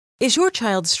Is your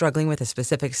child struggling with a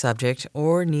specific subject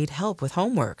or need help with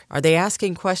homework? Are they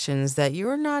asking questions that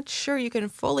you're not sure you can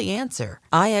fully answer?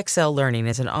 IXL Learning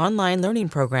is an online learning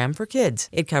program for kids.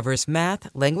 It covers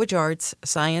math, language arts,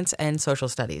 science, and social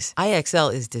studies.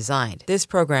 IXL is designed. This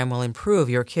program will improve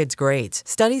your kids' grades.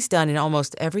 Studies done in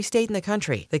almost every state in the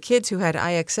country. The kids who had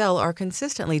IXL are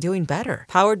consistently doing better.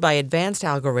 Powered by advanced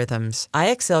algorithms,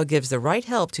 IXL gives the right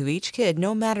help to each kid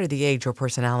no matter the age or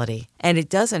personality. And it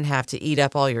doesn't have to eat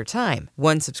up all your time.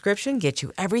 One subscription gets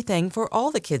you everything for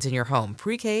all the kids in your home,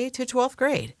 pre-K to 12th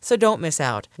grade. So don't miss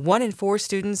out. 1 in 4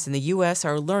 students in the U.S.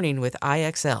 are learning with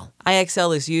IXL.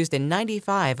 IXL is used in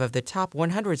 95 of the top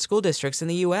 100 school districts in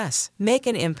the U.S. Make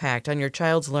an impact on your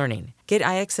child's learning. Get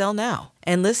IXL now.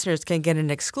 And listeners can get an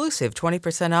exclusive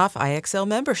 20% off IXL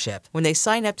membership when they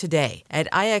sign up today at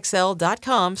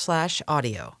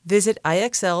IXL.com/audio. Visit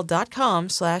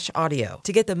IXL.com/audio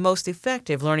to get the most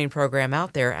effective learning program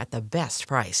out there at the best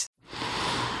price.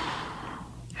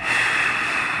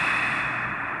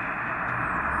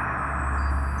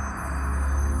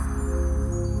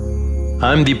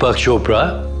 I'm Deepak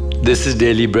Chopra. This is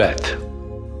Daily Breath.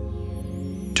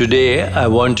 Today, I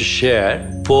want to share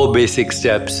 4 basic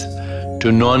steps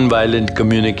to nonviolent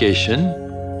communication.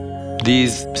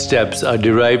 These steps are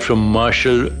derived from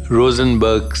Marshall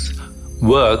Rosenberg's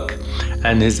work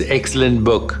and his excellent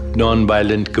book,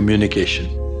 Nonviolent Communication.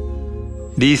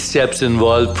 These steps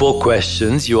involve 4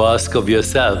 questions you ask of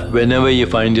yourself whenever you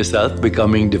find yourself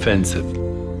becoming defensive.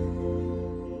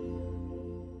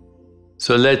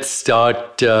 So let's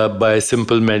start by a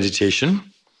simple meditation.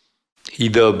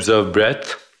 Either observe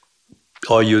breath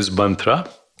or use mantra.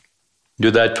 Do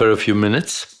that for a few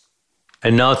minutes.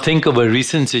 And now think of a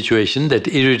recent situation that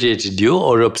irritated you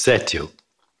or upset you.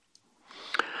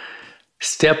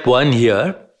 Step 1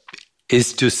 here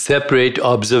is to separate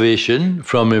observation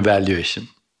from evaluation.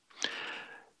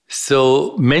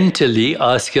 So mentally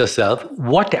ask yourself,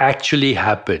 what actually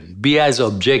happened? Be as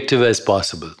objective as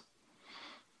possible.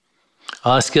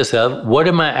 Ask yourself, what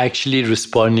am I actually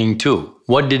responding to?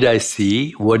 What did I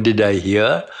see? What did I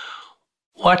hear?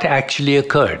 What actually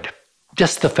occurred?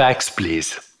 Just the facts,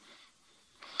 please.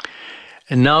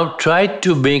 And now try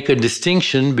to make a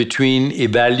distinction between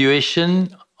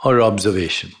evaluation or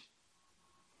observation.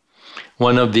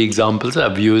 One of the examples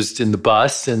I've used in the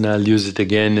past, and I'll use it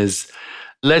again, is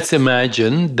let's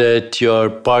imagine that your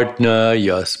partner,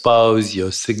 your spouse,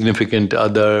 your significant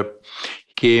other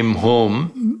came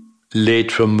home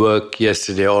late from work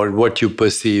yesterday, or what you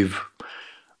perceive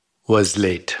was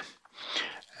late.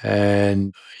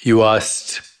 And you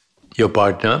asked your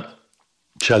partner,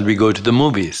 shall we go to the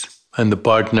movies? And the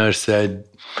partner said,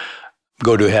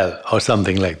 go to hell, or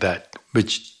something like that,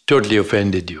 which totally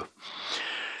offended you.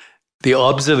 The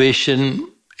observation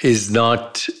is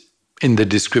not in the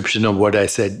description of what I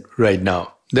said right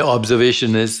now. The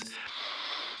observation is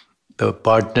the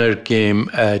partner came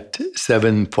at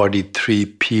 7:43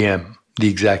 p.m., the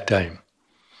exact time.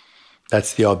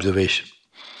 That's the observation,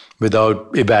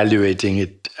 without evaluating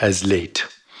it as late.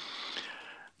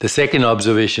 The second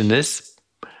observation is,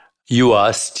 you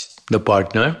asked the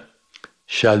partner,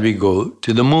 shall we go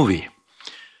to the movie?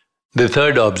 The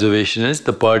third observation is,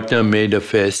 the partner made a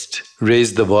fist,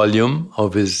 raised the volume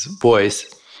of his voice,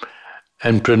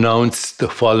 and pronounced the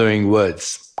following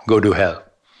words, go to hell.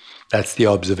 That's the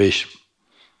observation,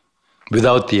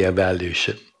 without the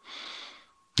evaluation.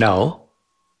 Now,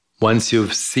 once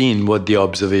you've seen what the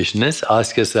observation is,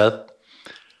 ask yourself,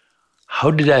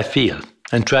 how did I feel?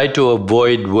 And try to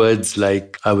avoid words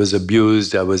like, I was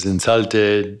abused, I was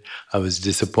insulted, I was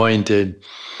disappointed.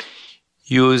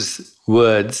 Use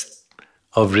words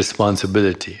of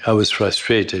responsibility. I was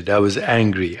frustrated, I was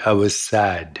angry, I was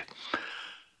sad.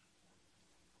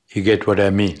 You get what I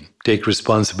mean? Take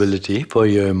responsibility for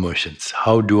your emotions.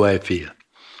 How do I feel?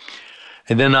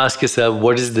 And then ask yourself,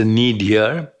 what is the need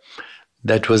here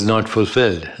that was not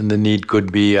fulfilled? And the need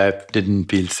could be, I didn't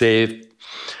feel safe.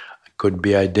 Could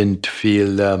be, I didn't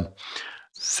feel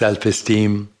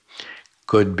self-esteem.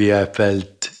 Could be, I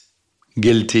felt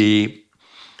guilty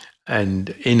and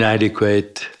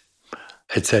inadequate,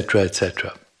 etc.,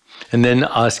 etc. And then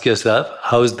ask yourself,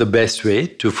 how is the best way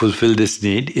to fulfill this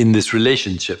need in this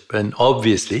relationship? And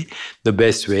obviously, the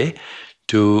best way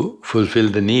to fulfill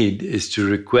the need is to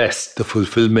request the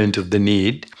fulfillment of the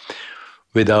need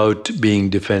without being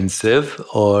defensive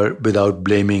or without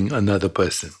blaming another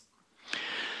person.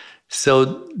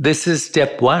 So this is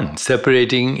step 1,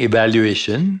 separating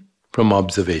evaluation from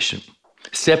observation.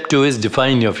 Step 2 is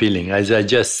define your feeling, as I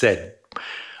just said.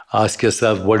 Ask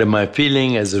yourself, what am I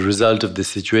feeling as a result of this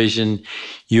situation?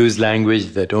 Use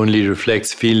language that only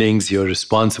reflects feelings you're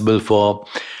responsible for.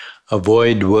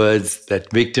 Avoid words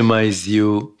that victimize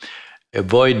you.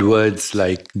 Avoid words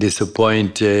like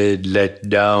disappointed, let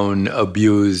down,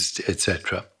 abused,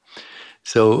 etc.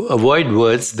 So avoid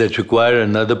words that require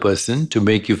another person to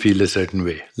make you feel a certain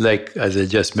way, like, as I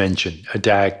just mentioned,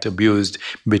 attacked, abused,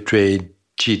 betrayed,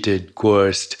 cheated,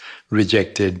 coerced,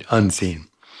 rejected, unseen.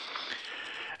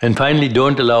 And finally,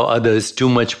 don't allow others too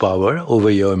much power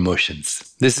over your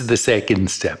emotions. This is the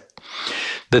second step.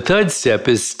 The third step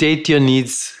is state your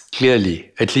needs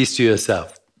clearly, at least to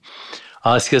yourself.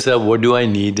 Ask yourself, what do I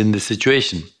need in this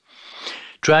situation?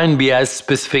 Try and be as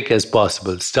specific as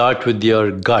possible. Start with your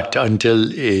gut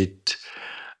until it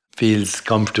feels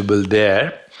comfortable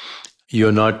there.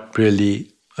 You're not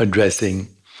really addressing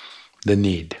the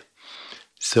need.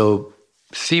 So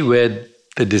see where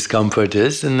the discomfort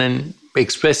is and then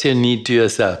express your need to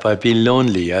yourself. I feel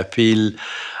lonely.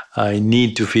 I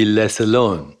need to feel less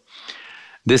alone.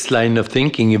 This line of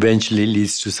thinking eventually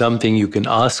leads to something you can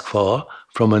ask for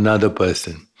from another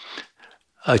person.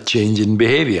 A change in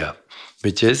behavior,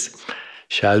 which is,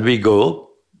 shall we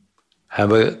go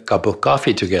have a cup of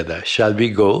coffee together? Shall we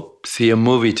go see a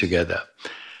movie together?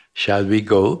 Shall we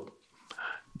go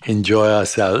enjoy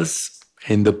ourselves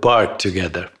in the park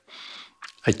together?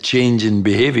 A change in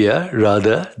behavior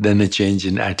rather than a change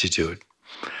in attitude,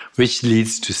 which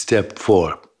leads to step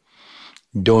 4.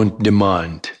 Don't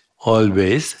demand,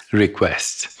 always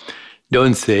request.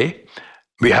 Don't say,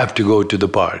 we have to go to the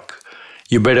park.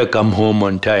 You better come home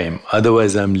on time,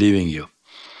 otherwise I'm leaving you.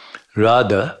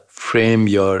 Rather, frame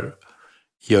your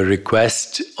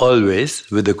request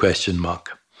always with a question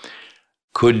mark.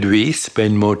 Could we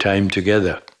spend more time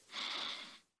together?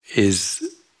 Is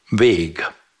vague.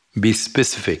 Be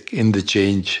specific in the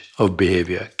change of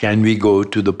behavior. Can we go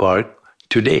to the park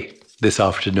today, this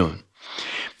afternoon?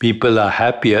 People are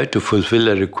happier to fulfill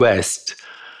a request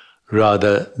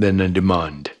rather than a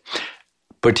demand,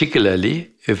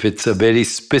 particularly if it's a very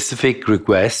specific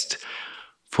request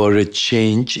for a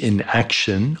change in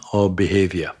action or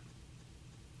behavior.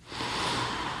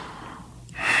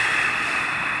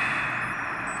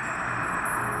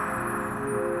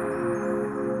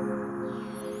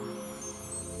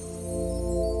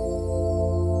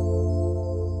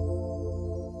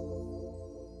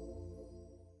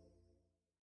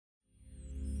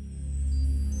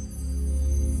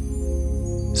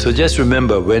 So just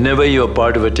remember, whenever you're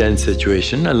part of a tense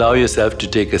situation, allow yourself to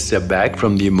take a step back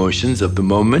from the emotions of the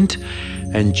moment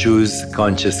and choose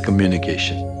conscious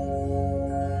communication.